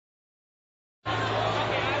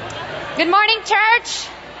Good morning, church.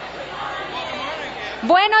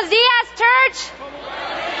 Buenos dias, church.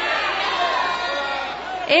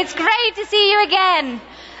 It's great to see you again.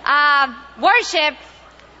 Worship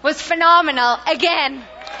was phenomenal again.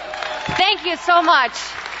 Thank you so much.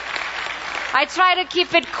 I try to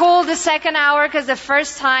keep it cool the second hour because the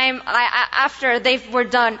first time after they were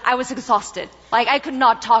done, I was exhausted. Like I could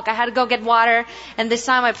not talk. I had to go get water. And this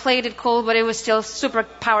time I played it cool, but it was still super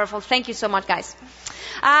powerful. Thank you so much, guys.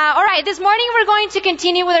 All right, this morning we're going to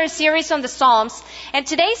continue with our series on the Psalms. And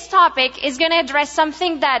today's topic is going to address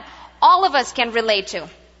something that all of us can relate to.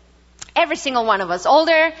 Every single one of us,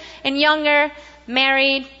 older and younger,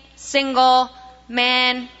 married, single,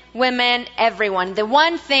 men, women, everyone. The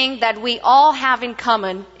one thing that we all have in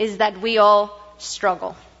common is that we all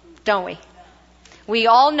struggle, don't we? We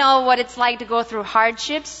all know what it's like to go through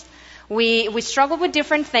hardships. We struggle with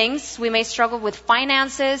different things. We may struggle with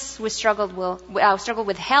finances. We struggle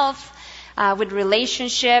with health, with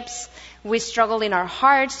relationships. We struggle in our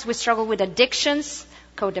hearts. We struggle with addictions,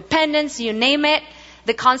 codependence, you name it.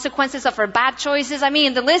 The consequences of our bad choices. I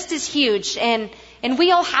mean, the list is huge, and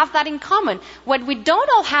we all have that in common. What we don't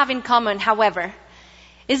all have in common, however,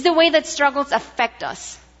 is the way that struggles affect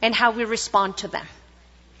us and how we respond to them.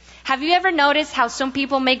 Have you ever noticed how some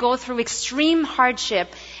people may go through extreme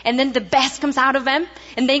hardship and then the best comes out of them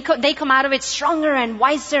and they come out of it stronger and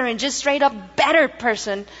wiser and just straight up better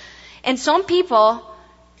person? And some people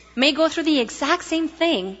may go through the exact same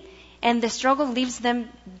thing and the struggle leaves them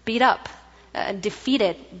beat up,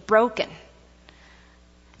 defeated, broken.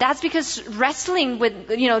 That's because wrestling with,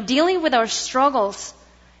 dealing with our struggles,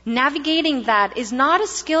 navigating that is not a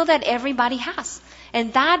skill that everybody has.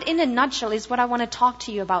 And that, in a nutshell, is what I want to talk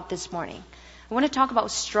to you about this morning. I want to talk about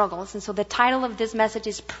struggles. And so the title of this message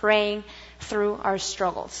is Praying Through Our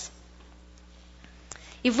Struggles.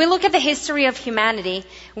 If we look at the history of humanity,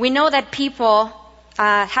 we know that people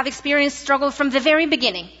have experienced struggle from the very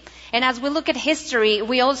beginning. And as we look at history,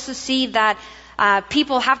 we also see that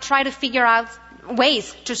people have tried to figure out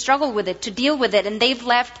ways to struggle with it, to deal with it, and they've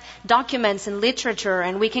left documents and literature,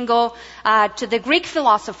 and we can go to the Greek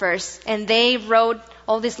philosophers, and they wrote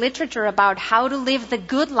all this literature about how to live the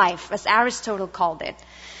good life, as Aristotle called it.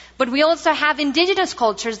 But we also have indigenous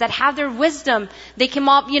cultures that have their wisdom. They came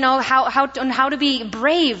up, how to be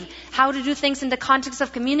brave, how to do things in the context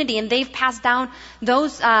of community, and they've passed down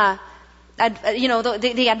those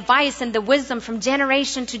the advice and the wisdom from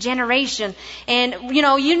generation to generation. And,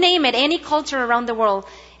 you name it, any culture around the world,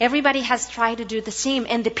 everybody has tried to do the same.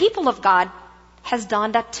 And the people of God has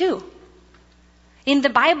done that too. In the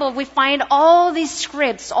Bible, we find all these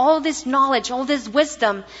scripts, all this knowledge, all this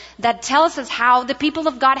wisdom that tells us how the people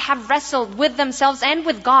of God have wrestled with themselves and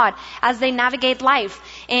with God as they navigate life.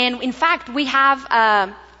 And in fact, we have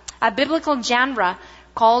a biblical genre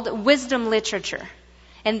called wisdom literature.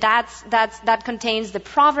 And that contains the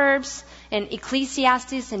Proverbs and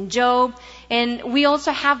Ecclesiastes and Job. And we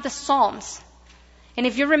also have the Psalms. And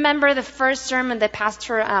if you remember the first sermon that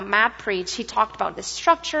Pastor Matt preached, he talked about the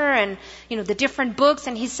structure and, the different books.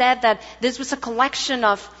 And he said that this was a collection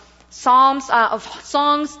of psalms, of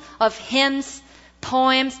songs, of hymns,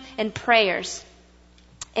 poems, and prayers.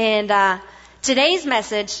 And today's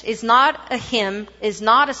message is not a hymn, is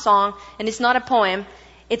not a song, and it's not a poem.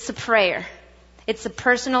 It's a prayer. It's a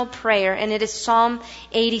personal prayer, and it is Psalm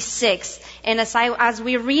 86. And as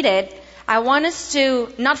we read it, I want us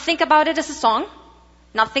to not think about it as a song,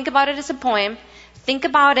 not think about it as a poem. Think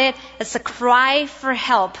about it as a cry for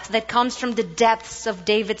help that comes from the depths of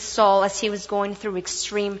David's soul as he was going through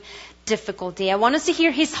extreme difficulty. I want us to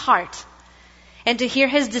hear his heart and to hear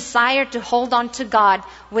his desire to hold on to God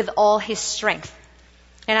with all his strength.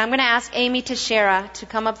 And I'm going to ask Amy Teixeira to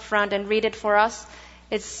come up front and read it for us.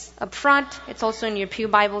 It's up front. It's also in your pew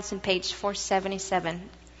Bibles in page 477.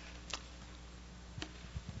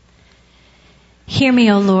 Hear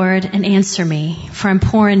me, O Lord, and answer me, for I'm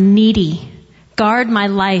poor and needy. Guard my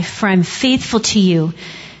life, for I'm faithful to you.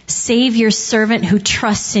 Save your servant who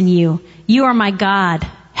trusts in you. You are my God.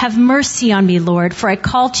 Have mercy on me, Lord, for I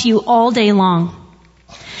call to you all day long.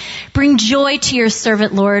 Bring joy to your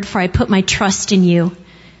servant, Lord, for I put my trust in you.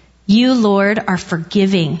 You, Lord, are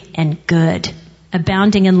forgiving and good,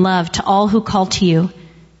 abounding in love to all who call to you.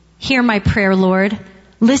 Hear my prayer, Lord.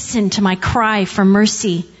 Listen to my cry for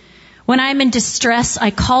mercy. When I am in distress,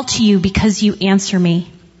 I call to you because you answer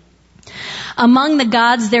me. Among the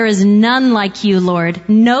gods, there is none like you, Lord.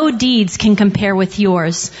 No deeds can compare with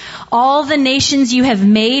yours. All the nations you have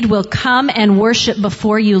made will come and worship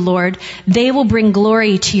before you, Lord. They will bring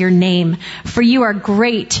glory to your name, for you are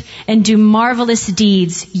great and do marvelous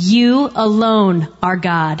deeds. You alone are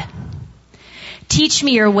God. Teach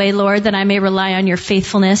me your way, Lord, that I may rely on your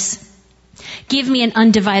faithfulness. Give me an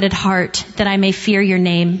undivided heart that I may fear your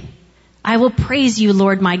name. I will praise you,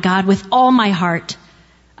 Lord my God, with all my heart.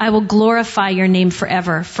 I will glorify your name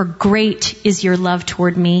forever, for great is your love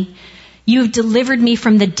toward me. You have delivered me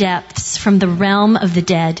from the depths, from the realm of the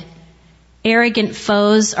dead. Arrogant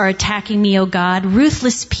foes are attacking me, O God.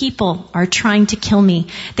 Ruthless people are trying to kill me.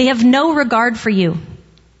 They have no regard for you.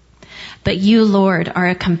 But you, Lord, are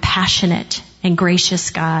a compassionate and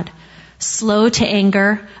gracious God, slow to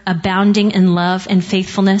anger, abounding in love and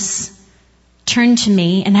faithfulness. Turn to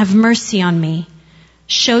me and have mercy on me.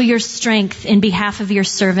 Show your strength in behalf of your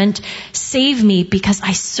servant. Save me because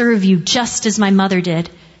I serve you just as my mother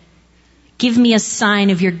did. Give me a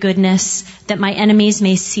sign of your goodness that my enemies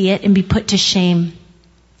may see it and be put to shame.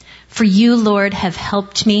 For you, Lord, have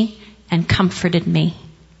helped me and comforted me.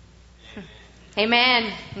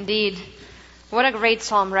 Amen. Indeed. What a great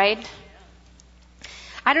psalm, right?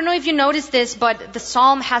 I don't know if you noticed this, but the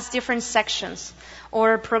psalm has different sections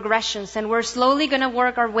or progressions, and we're slowly going to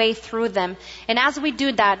work our way through them. And as we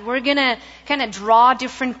do that, we're going to kind of draw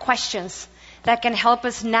different questions that can help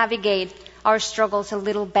us navigate our struggles a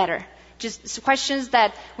little better. Just questions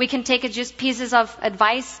that we can take as just pieces of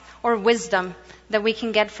advice or wisdom that we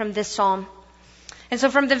can get from this psalm. And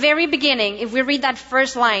so from the very beginning, if we read that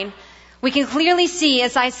first line, we can clearly see,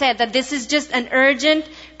 as I said, that this is just an urgent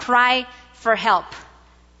cry for help.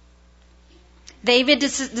 David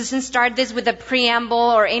doesn't start this with a preamble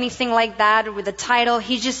or anything like that, or with a title.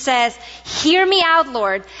 He just says, hear me out,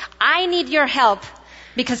 Lord. I need your help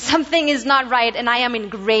because something is not right and I am in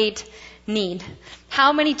great need.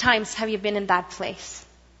 How many times have you been in that place?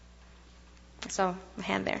 So, a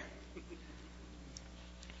hand there.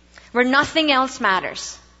 Where nothing else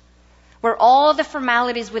matters. Where all the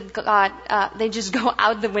formalities with God, they just go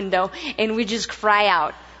out the window and we just cry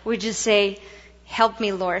out. We just say, help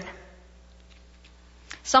me, Lord.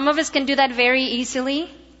 Some of us can do that very easily,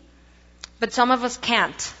 but some of us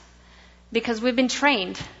can't because we've been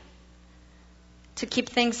trained to keep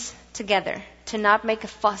things together, to not make a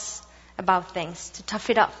fuss about things, to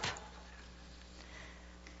tough it up.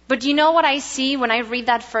 But do you know what I see when I read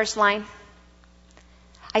that first line?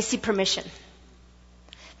 I see permission.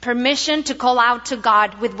 Permission to call out to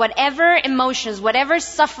God with whatever emotions, whatever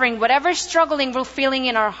suffering, whatever struggling we're feeling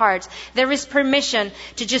in our hearts. There is permission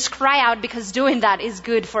to just cry out because doing that is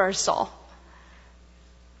good for our soul.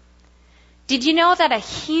 Did you know that a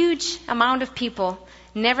huge amount of people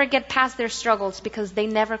never get past their struggles because they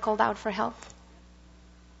never called out for help?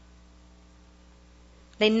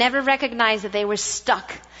 They never recognized that they were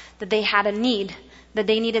stuck, that they had a need, that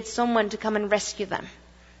they needed someone to come and rescue them.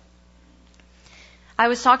 I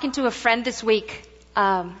was talking to a friend this week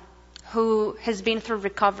who has been through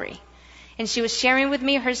recovery. And she was sharing with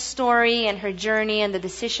me her story and her journey and the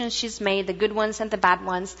decisions she's made, the good ones and the bad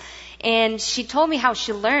ones. And she told me how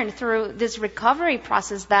she learned through this recovery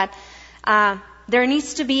process that there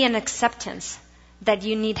needs to be an acceptance that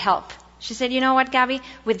you need help. She said, you know what, Gabby?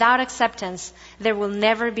 Without acceptance, there will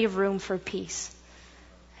never be room for peace.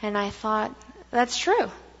 And I thought, that's true.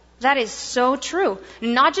 That is so true.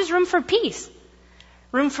 Not just room for peace.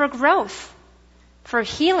 Room for growth, for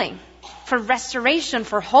healing, for restoration,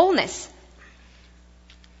 for wholeness.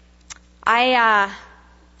 I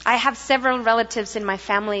have several relatives in my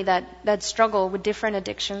family that struggle with different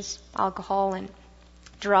addictions, alcohol and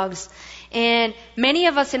drugs. And many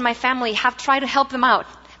of us in my family have tried to help them out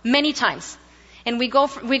many times. And we go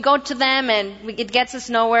to them and it gets us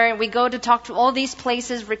nowhere. And we go to talk to all these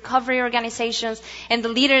places, recovery organizations, and the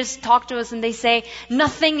leaders talk to us and they say,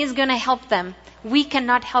 nothing is going to help them. We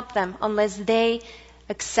cannot help them unless they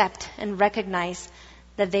accept and recognize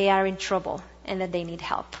that they are in trouble and that they need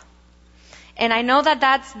help. And I know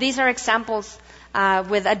that these are examples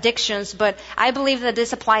with addictions, but I believe that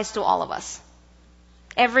this applies to all of us.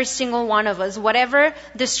 Every single one of us, whatever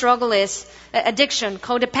the struggle is, addiction,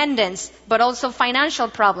 codependence, but also financial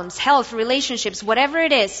problems, health, relationships, whatever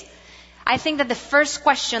it is, I think that the first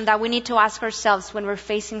question that we need to ask ourselves when we're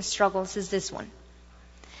facing struggles is this one.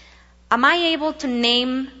 Am I able to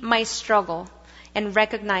name my struggle and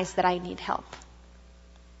recognize that I need help?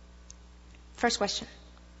 First question.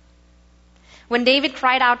 When David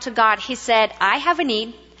cried out to God, he said, I have a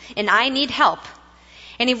need and I need help.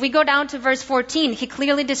 And if we go down to verse 14, he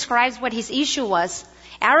clearly describes what his issue was.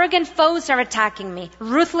 Arrogant foes are attacking me.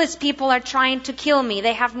 Ruthless people are trying to kill me.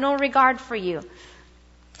 They have no regard for you.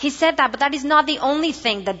 He said that, but that is not the only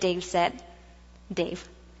thing that David said.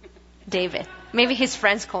 David. Maybe his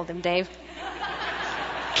friends called him Dave.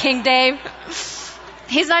 King Dave.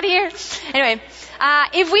 He's not here. Anyway,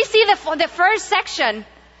 if we see the first section,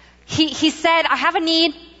 He said, I have a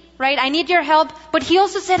need, right? I need your help. But he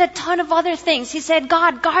also said a ton of other things. He said,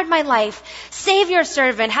 God, guard my life. Save your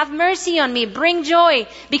servant. Have mercy on me. Bring joy,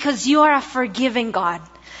 because you are a forgiving God.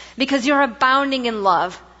 Because you're abounding in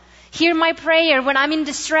love. Hear my prayer. When I'm in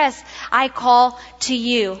distress, I call to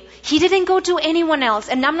you. He didn't go to anyone else.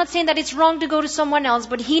 And I'm not saying that it's wrong to go to someone else,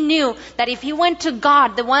 but he knew that if he went to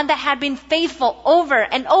God, the one that had been faithful over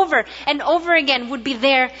and over and over again, would be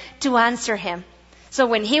there to answer him. So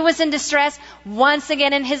when he was in distress, once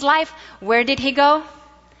again in his life, where did he go?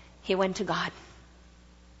 He went to God.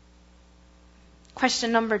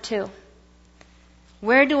 Question number 2.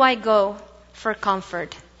 Where do I go for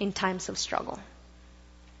comfort in times of struggle?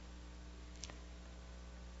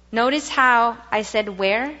 Notice how I said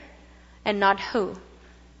where and not who.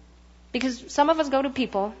 Because some of us go to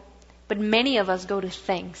people, but many of us go to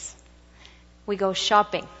things. We go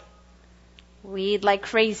shopping. We eat like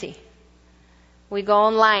crazy. We go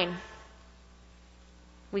online.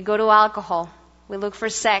 We go to alcohol. We look for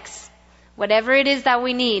sex. Whatever it is that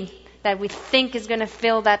we need, that we think is going to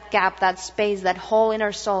fill that gap, that space, that hole in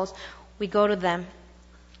our souls, we go to them.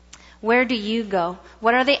 Where do you go?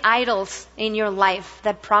 What are the idols in your life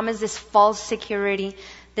that promise this false security,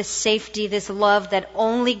 this safety, this love that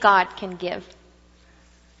only God can give?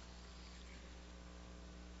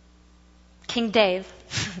 King Dave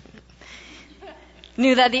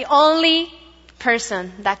knew that the only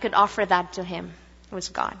person that could offer that to him was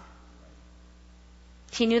God.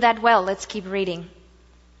 He knew that well. Let's keep reading.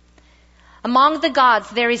 Among the gods,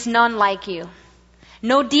 there is none like you.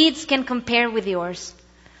 No deeds can compare with yours.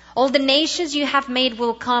 All the nations you have made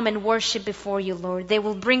will come and worship before you, Lord. They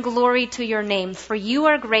will bring glory to your name, for you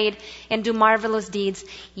are great and do marvelous deeds.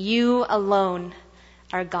 You alone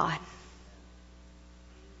are God.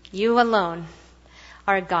 You alone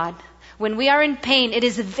are God. When we are in pain, it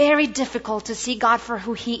is very difficult to see God for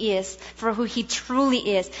who He is, for who He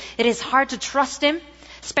truly is. It is hard to trust Him,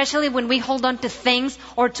 especially when we hold on to things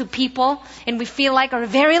or to people and we feel like our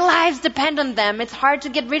very lives depend on them. It's hard to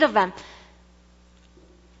get rid of them.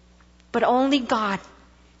 But only God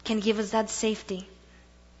can give us that safety.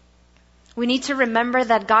 We need to remember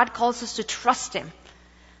that God calls us to trust Him.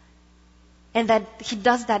 And that He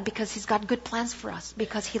does that because He's got good plans for us,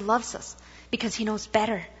 because He loves us, because He knows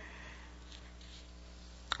better.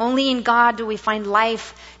 Only in God do we find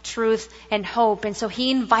life, truth, and hope. And so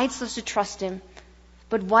He invites us to trust Him.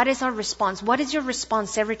 But what is our response? What is your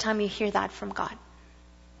response every time you hear that from God?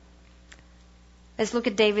 Let's look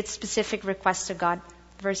at David's specific request to God.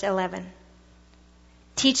 Verse 11.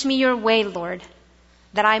 Teach me your way, Lord,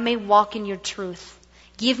 that I may walk in your truth.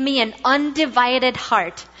 Give me an undivided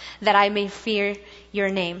heart that I may fear your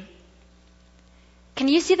name. Can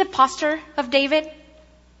you see the posture of David?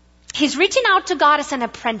 He's reaching out to God as an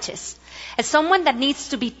apprentice, as someone that needs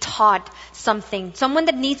to be taught something, someone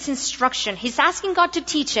that needs instruction. He's asking God to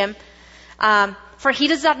teach him, for he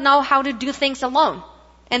does not know how to do things alone.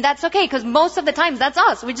 And that's okay, because most of the times that's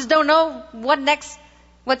us. We just don't know what's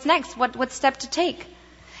next, what step to take.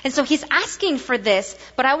 And so he's asking for this,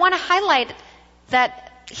 but I want to highlight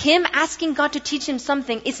that him asking God to teach him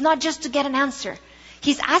something is not just to get an answer.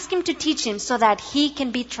 He's asking to teach him so that he can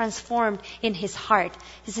be transformed in his heart.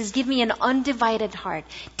 He says, give me an undivided heart.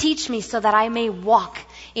 Teach me so that I may walk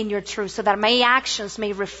in your truth, so that my actions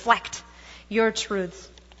may reflect your truth.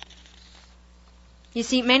 You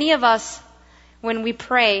see, many of us, when we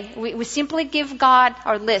pray, we simply give God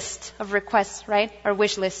our list of requests, right? Our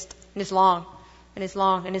wish list. And it's long, and it's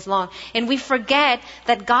long, and it's long. And we forget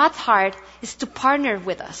that God's heart is to partner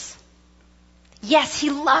with us. Yes, He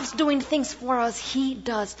loves doing things for us. He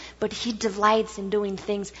does. But He delights in doing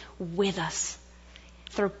things with us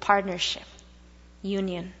through partnership,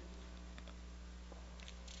 union.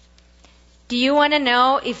 Do you want to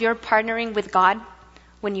know if you're partnering with God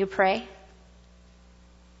when you pray?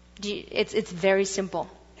 It's very simple.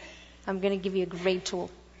 I'm going to give you a great tool.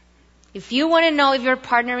 If you want to know if you're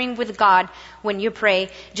partnering with God when you pray,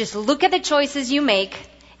 just look at the choices you make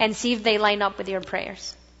and see if they line up with your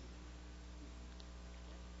prayers.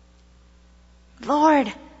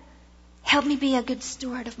 Lord, help me be a good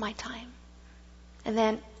steward of my time. And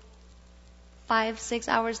then 5-6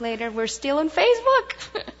 hours later, we're still on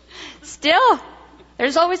Facebook. Still.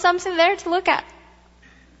 There's always something there to look at.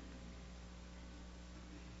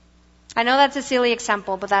 I know that's a silly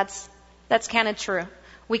example, but that's kind of true.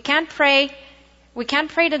 We can't pray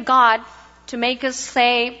to God to make us,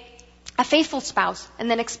 say, a faithful spouse and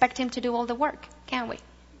then expect Him to do all the work, can we?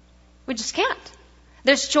 We just can't.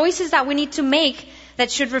 There's choices that we need to make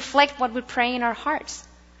that should reflect what we pray in our hearts.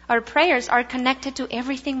 Our prayers are connected to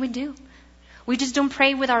everything we do. We just don't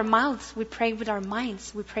pray with our mouths. We pray with our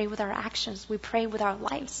minds. We pray with our actions. We pray with our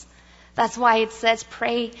lives. That's why it says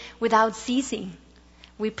pray without ceasing.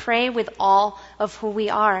 We pray with all of who we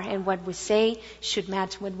are, and what we say should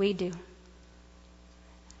match what we do.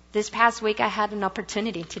 This past week I had an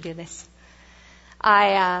opportunity to do this.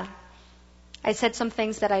 I said some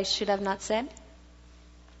things that I should have not said.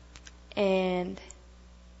 And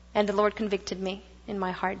the Lord convicted me in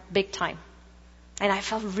my heart big time. And I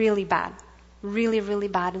felt really bad. Really, really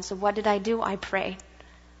bad. And so what did I do? I prayed.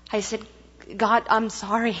 I said, God, I'm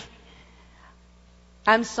sorry.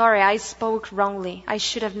 I'm sorry. I spoke wrongly. I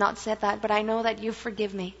should have not said that, but I know that you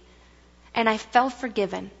forgive me. And I felt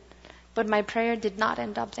forgiven. But my prayer did not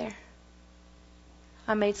end up there.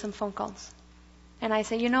 I made some phone calls. And I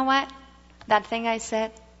said, you know what? That thing I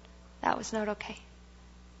said, that was not okay.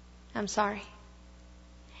 I'm sorry.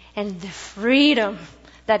 And the freedom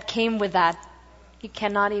that came with that, I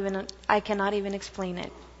cannot even explain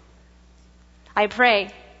it. I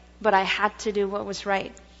prayed, but I had to do what was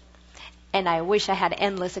right. And I wish I had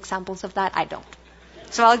endless examples of that. I don't.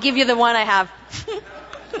 So I'll give you the one I have.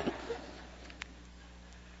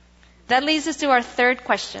 That leads us to our third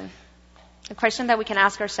question. A question that we can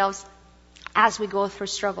ask ourselves as we go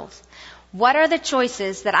through struggles. What are the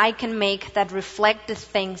choices that I can make that reflect the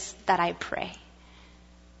things that I pray?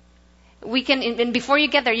 We can, and before you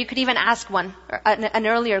get there, you could even ask an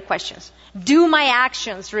earlier question. Do my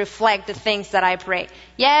actions reflect the things that I pray?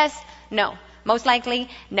 Yes, no. Most likely,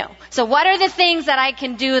 no. So what are the things that I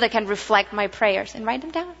can do that can reflect my prayers? And write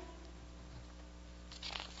them down.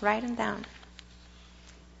 Write them down.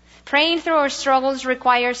 Praying through our struggles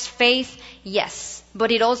requires faith, yes.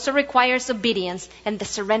 But it also requires obedience and the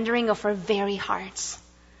surrendering of our very hearts.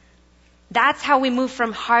 That's how we move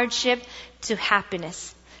from hardship to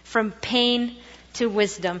happiness. From pain to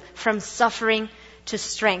wisdom, from suffering to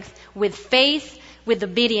strength, with faith, with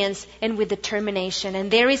obedience, and with determination.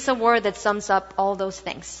 And there is a word that sums up all those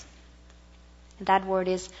things. And that word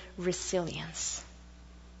is resilience.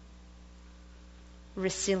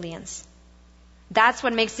 Resilience. That's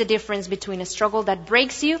what makes the difference between a struggle that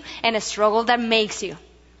breaks you and a struggle that makes you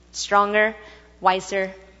stronger,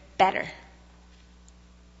 wiser, better.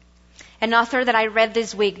 An author that I read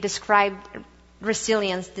this week described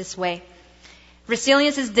resilience this way.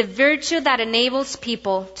 Resilience is the virtue that enables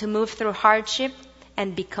people to move through hardship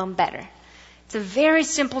and become better. It's a very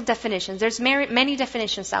simple definition. There's many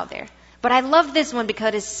definitions out there. But I love this one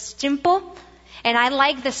because it's simple and I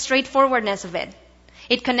like the straightforwardness of it.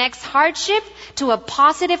 It connects hardship to a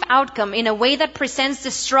positive outcome in a way that presents the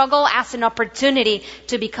struggle as an opportunity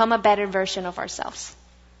to become a better version of ourselves.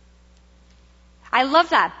 I love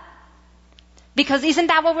that. Because isn't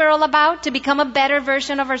that what we're all about? To become a better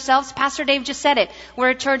version of ourselves? Pastor Dave just said it.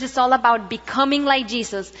 We're a church that's all about becoming like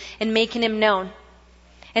Jesus and making Him known.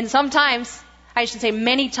 And sometimes, I should say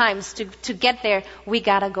many times, to get there, we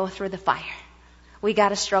gotta go through the fire. We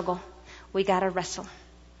gotta struggle. We gotta wrestle.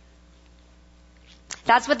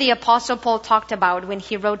 That's what the Apostle Paul talked about when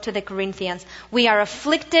he wrote to the Corinthians. We are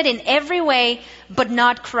afflicted in every way, but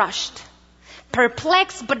not crushed.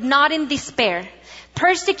 Perplexed, but not in despair.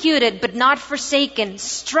 Persecuted, but not forsaken.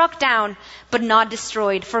 Struck down, but not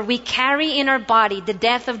destroyed. For we carry in our body the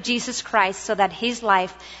death of Jesus Christ, so that His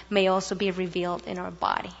life may also be revealed in our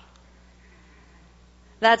body.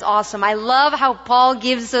 That's awesome. I love how Paul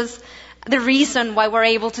gives us the reason why we're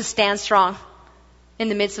able to stand strong in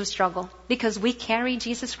the midst of struggle. Because we carry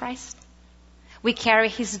Jesus Christ. We carry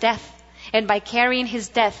His death. And by carrying His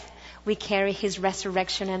death, we carry His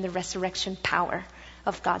resurrection and the resurrection power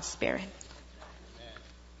of God's Spirit.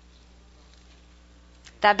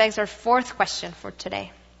 That begs our fourth question for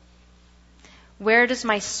today. Where does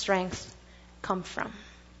my strength come from?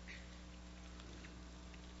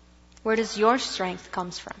 Where does your strength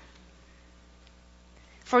come from?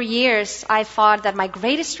 For years, I thought that my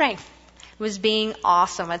greatest strength was being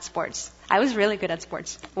awesome at sports. I was really good at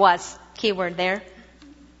sports. Was. Keyword there.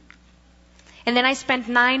 And then I spent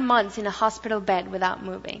 9 months in a hospital bed without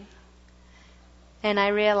moving. And I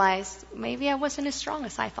realized maybe I wasn't as strong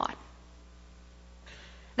as I thought.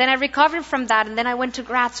 Then I recovered from that, and then I went to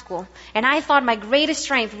grad school. And I thought my greatest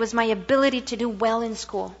strength was my ability to do well in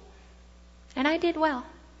school. And I did well.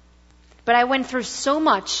 But I went through so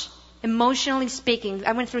much, emotionally speaking,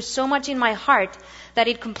 I went through so much in my heart that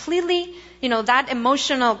it completely, that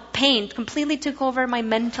emotional pain completely took over my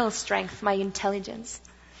mental strength, my intelligence.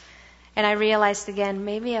 And I realized again,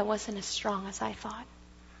 maybe I wasn't as strong as I thought.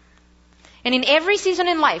 And in every season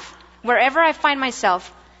in life, wherever I find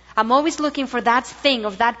myself, I'm always looking for that thing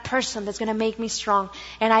of that person that's going to make me strong.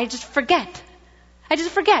 And I just forget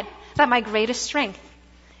that my greatest strength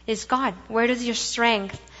is God. Where does your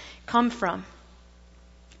strength come from?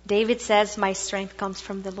 David says, my strength comes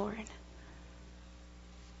from the Lord.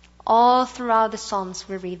 All throughout the Psalms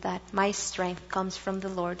we read that. My strength comes from the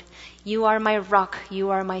Lord. You are my rock.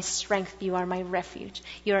 You are my strength. You are my refuge.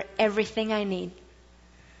 You are everything I need.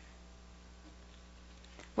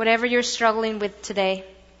 Whatever you're struggling with today,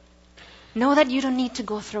 know that you don't need to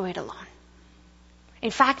go through it alone.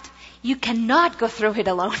 In fact, you cannot go through it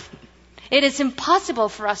alone. It is impossible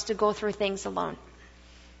for us to go through things alone.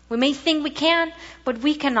 We may think we can, but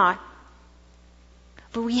we cannot.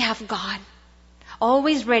 But we have God.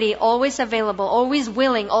 Always ready, always available, always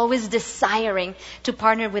willing, always desiring to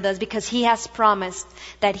partner with us, because He has promised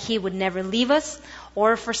that He would never leave us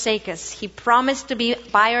or forsake us. He promised to be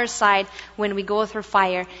by our side when we go through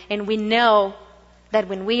fire. And we know that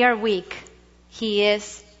when we are weak, He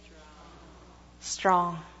is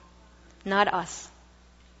strong. Not us.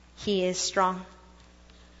 He is strong.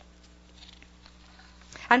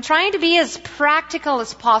 I'm trying to be as practical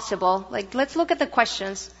as possible. Let's look at the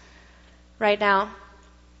questions right now.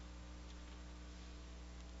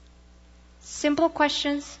 Simple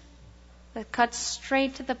questions that cut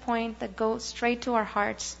straight to the point, that go straight to our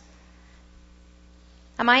hearts.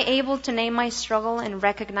 Am I able to name my struggle and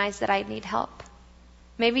recognize that I need help?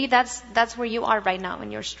 Maybe that's where you are right now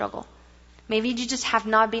in your struggle. Maybe you just have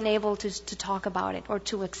not been able to talk about it or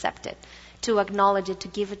to accept it, to acknowledge it, to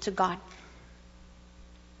give it to God.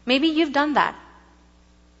 Maybe you've done that,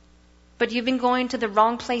 but you've been going to the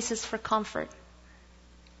wrong places for comfort.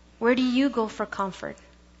 Where do you go for comfort?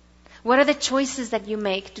 What are the choices that you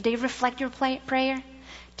make? Do they reflect your prayer?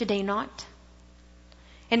 Do they not?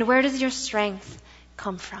 And where does your strength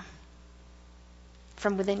come from?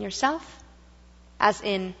 From within yourself, as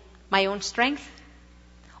in my own strength?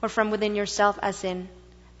 Or from within yourself, as in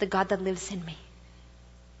the God that lives in me?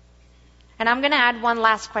 And I'm going to add one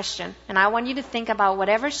last question. And I want you to think about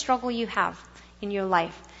whatever struggle you have in your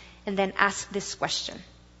life, and then ask this question.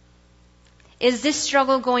 Is this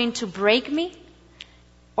struggle going to break me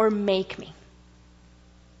or make me?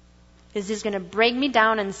 Is this going to break me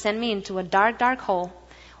down and send me into a dark, dark hole?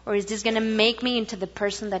 Or is this going to make me into the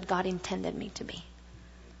person that God intended me to be?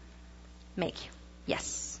 Make you.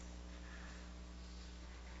 Yes.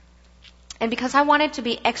 And because I wanted to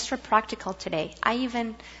be extra practical today, I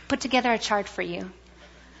even put together a chart for you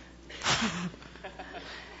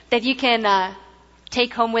that you can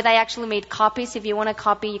take home with. I actually made copies. If you want a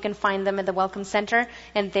copy, you can find them at the Welcome Center,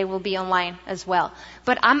 and they will be online as well.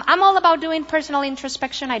 But I'm all about doing personal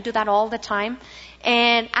introspection. I do that all the time.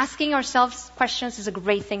 And asking ourselves questions is a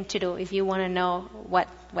great thing to do if you want to know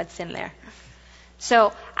what's in there.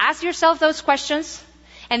 So ask yourself those questions,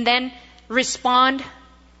 and then respond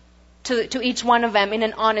to each one of them in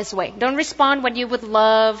an honest way. Don't respond what you would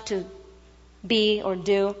love to be or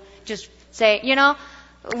do. Just say,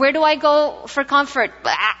 where do I go for comfort?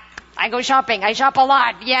 I go shopping. I shop a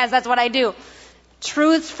lot. Yes, that's what I do.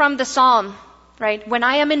 Truths from the Psalm, right? When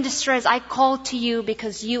I am in distress, I call to you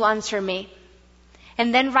because you answer me.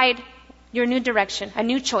 And then write your new direction, a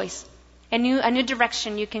new choice, a new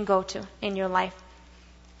direction you can go to in your life.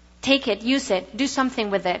 Take it, use it, do something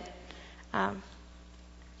with it.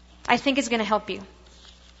 I think it's going to help you.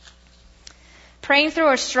 Praying through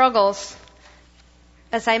our struggles,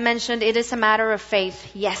 as I mentioned, it is a matter of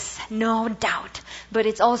faith. Yes, no doubt. But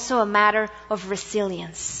it's also a matter of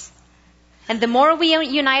resilience. And the more we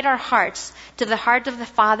unite our hearts to the heart of the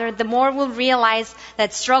Father, the more we'll realize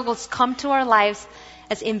that struggles come to our lives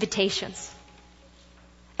as invitations,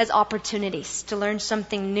 as opportunities to learn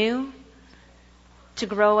something new, to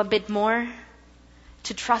grow a bit more,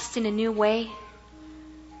 to trust in a new way,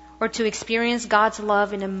 or to experience God's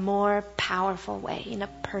love in a more powerful way, in a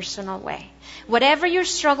personal way. Whatever you're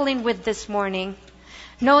struggling with this morning,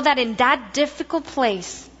 know that in that difficult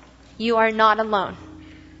place, you are not alone.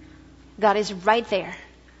 God is right there.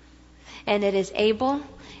 And it is able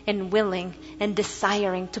and willing and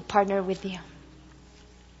desiring to partner with you,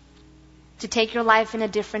 to take your life in a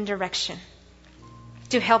different direction,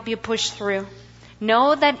 to help you push through.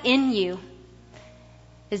 Know that in you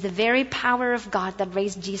is the very power of God that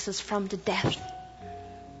raised Jesus from the death.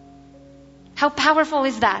 How powerful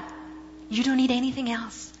is that? You don't need anything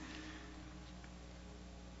else.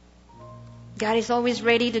 God is always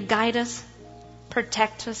ready to guide us,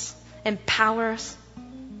 protect us, empower us,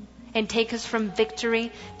 and take us from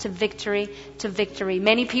victory to victory to victory.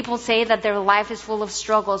 Many people say that their life is full of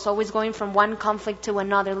struggles, always going from one conflict to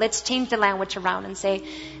another. Let's change the language around and say,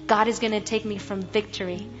 God is going to take me from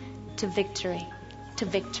victory to victory to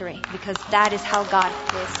victory, because that is how God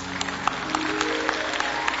is.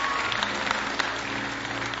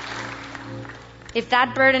 If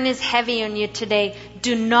that burden is heavy on you today,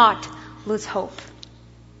 do not lose hope.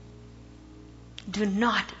 Do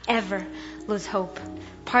not ever lose hope.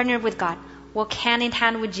 Partner with God. Walk hand in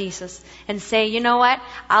hand with Jesus and say, you know what?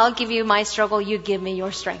 I'll give you my struggle. You give me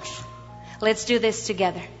your strength. Let's do this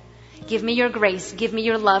together. Give me your grace. Give me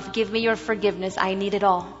your love. Give me your forgiveness. I need it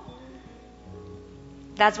all.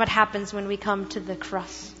 That's what happens when we come to the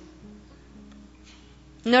cross.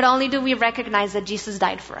 Not only do we recognize that Jesus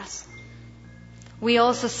died for us, we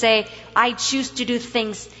also say, I choose to do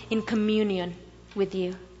things in communion with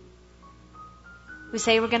you. We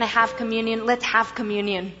say we're going to have communion. Let's have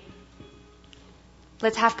communion.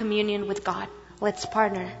 Let's have communion with God. Let's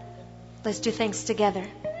partner. Let's do things together.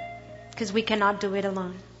 Because we cannot do it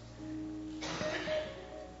alone.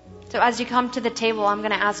 So as you come to the table, I'm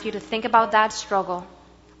going to ask you to think about that struggle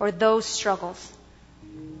or those struggles.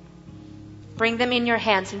 Bring them in your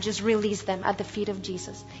hands and just release them at the feet of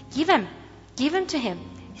Jesus. Give them to Him.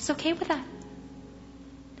 He's okay with that.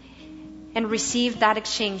 And receive that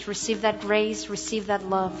exchange, receive that grace, receive that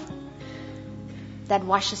love that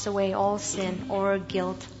washes away all sin, all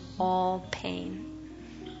guilt, all pain.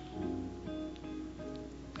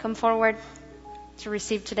 Come forward to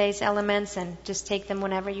receive today's elements and just take them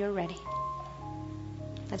whenever you're ready.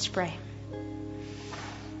 Let's pray.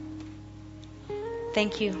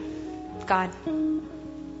 Thank you, God.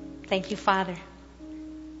 Thank you, Father,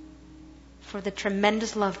 for the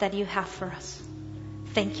tremendous love that you have for us.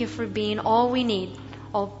 Thank you for being all we need,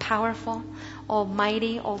 all powerful,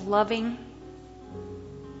 almighty, all loving.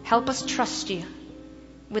 Help us trust you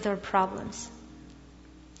with our problems.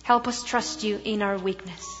 Help us trust you in our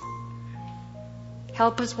weakness.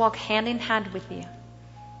 Help us walk hand in hand with you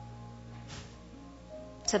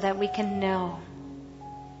so that we can know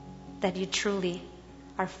that you truly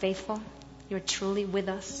are faithful, you're truly with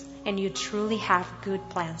us, and you truly have good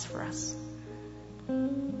plans for us.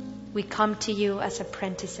 We come to you as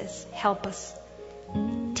apprentices. Help us.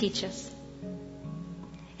 Teach us.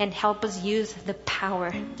 And help us use the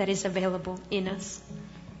power that is available in us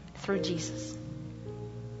through Jesus.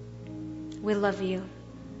 We love you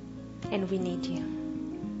and we need you.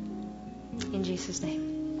 In Jesus'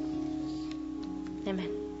 name.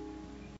 Amen.